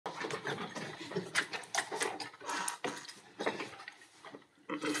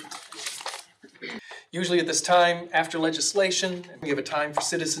Usually at this time, after legislation, we have a time for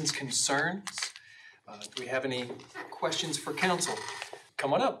citizens' concerns. Do we have any questions for council?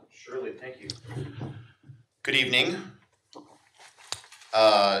 Come on up. Surely, thank you. Good evening.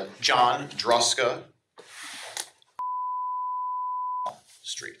 John Druska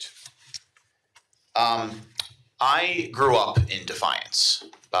Street. I grew up in Defiance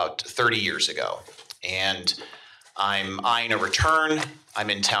about 30 years ago, and I'm eyeing a return. I'm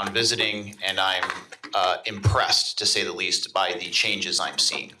in town visiting, and I'm impressed, to say the least, by the changes I'm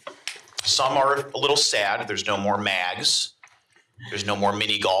seeing. Some are a little sad. There's no more mags. There's no more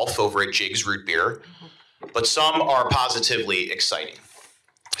mini golf over at Jig's Root Beer. But some are positively exciting.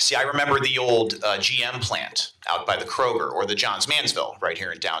 See, I remember the old GM plant out by the Kroger or the Johns Manville right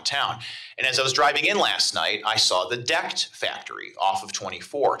here in downtown. And as I was driving in last night, I saw the decked factory off of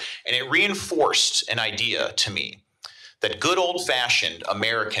 24. And it reinforced an idea to me that good old-fashioned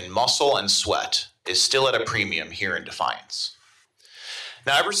American muscle and sweat is still at a premium here in Defiance.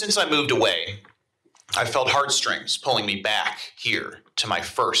 Now, ever since I moved away, I felt heartstrings pulling me back here to my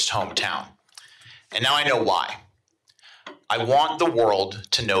first hometown. And now I know why. I want the world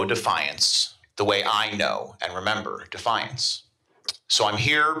to know Defiance the way I know and remember Defiance. So I'm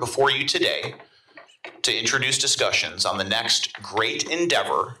here before you today to introduce discussions on the next great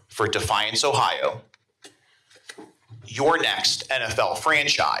endeavor for Defiance, Ohio, your next NFL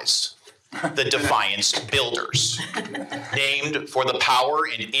franchise, the Defiance Builders, named for the power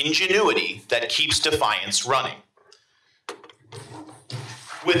and ingenuity that keeps Defiance running.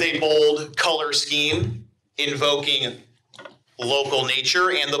 With a bold color scheme invoking local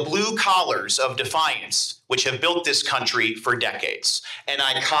nature and the blue collars of Defiance, which have built this country for decades. An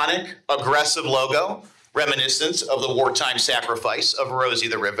iconic, aggressive logo, reminiscent of the wartime sacrifice of Rosie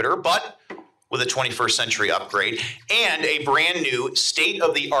the Riveter, but with a 21st century upgrade, and a brand new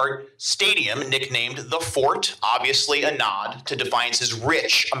state-of-the-art stadium nicknamed The Fort, obviously a nod to Defiance's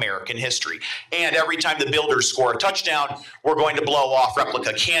rich American history. And every time the Builders score a touchdown, we're going to blow off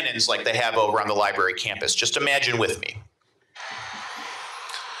replica cannons like they have over on the library campus. Just imagine with me.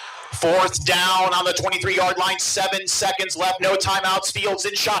 Fourth down on the 23-yard line, 7 seconds left, no timeouts, Fields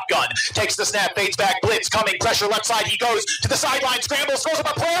in shotgun. Takes the snap, fades back, blitz coming, pressure left side, he goes to the sideline, scrambles, goes up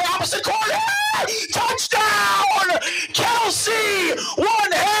a play, opposite corner! Touchdown! Kelsey!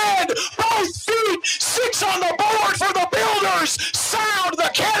 One hand, both feet, 6 on the board for the Builders! Sound the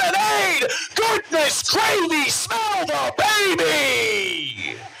cannonade! Goodness gravy, smell the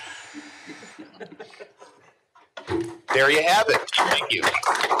baby! There you have it. Thank you.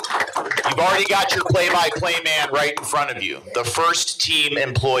 You've already got your play-by-play man right in front of you, the first team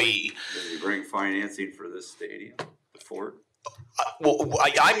employee. Does he bring financing for this stadium, the Fort? Well,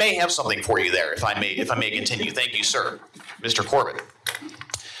 I may have something for you there, if I may continue. Thank you, sir, Mr. Corbett.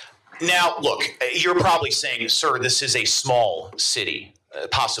 Now, look, you're probably saying, sir, this is a small city,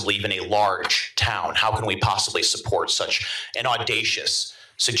 possibly even a large town. How can we possibly support such an audacious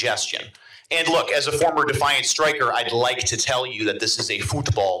suggestion? And look, as a former Defiance striker, I'd like to tell you that this is a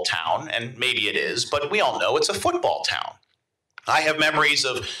football town, and maybe it is, but we all know it's a football town. I have memories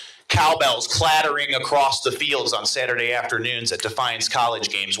of cowbells clattering across the fields on Saturday afternoons at Defiance College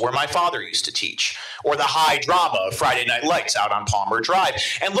games where my father used to teach, or the high drama of Friday Night Lights out on Palmer Drive.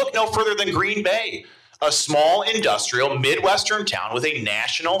 And look no further than Green Bay, a small industrial Midwestern town with a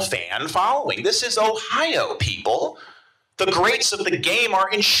national fan following. This is Ohio, people. The greats of the game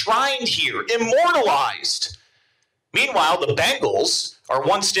are enshrined here, immortalized. Meanwhile, the Bengals are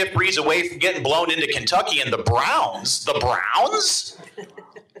one stiff breeze away from getting blown into Kentucky, and the Browns?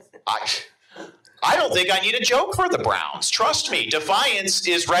 I don't think I need a joke for the Browns. Trust me, Defiance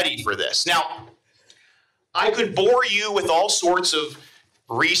is ready for this. Now, I could bore you with all sorts of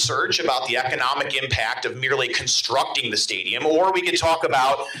research about the economic impact of merely constructing the stadium, or we could talk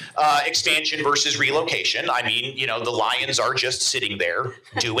about expansion versus relocation. I mean, you know, the Lions are just sitting there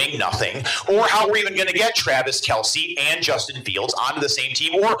doing nothing. Or how we're even going to get Travis Kelce and Justin Fields onto the same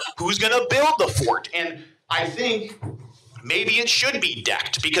team, or who's going to build the Fort. And I think maybe it should be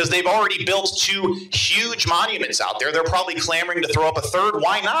decked because they've already built 2 huge monuments out there. They're probably clamoring to throw up a third.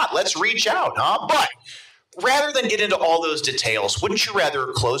 Why not? Let's reach out, huh? But rather than get into all those details, wouldn't you rather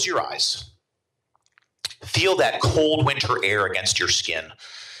close your eyes, feel that cold winter air against your skin,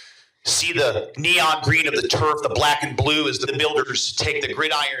 see the neon green of the turf, the black and blue as the Builders take the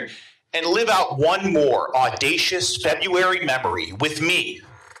gridiron, and live out one more audacious February memory with me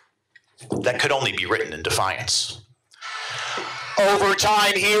that could only be written in Defiance.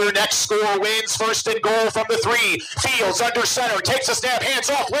 Overtime here, next score wins, first and goal from the 3. Fields under center, takes a snap, hands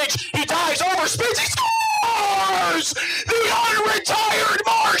off Lynch, he dives over, spins, he scores! scores! The unretired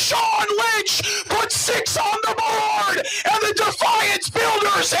Marshawn Lynch put 6 on the board, and the Defiance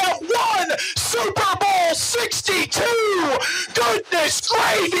Builders have won Super Bowl 62! Goodness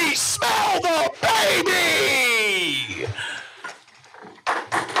gravy, smell the baby!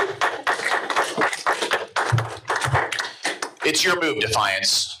 It's your move,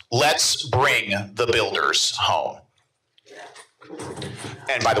 Defiance. Let's bring the Builders home.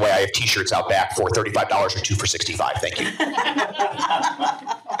 And by the way, I have t-shirts out back for $35 or 2 for $65. Thank you.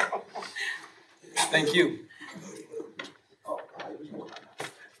 Thank you.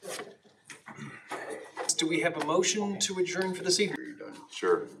 Do we have a motion to adjourn for this evening?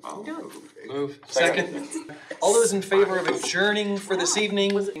 Sure. Move. Second. All those in favor of adjourning for this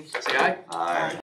evening, say aye. Aye.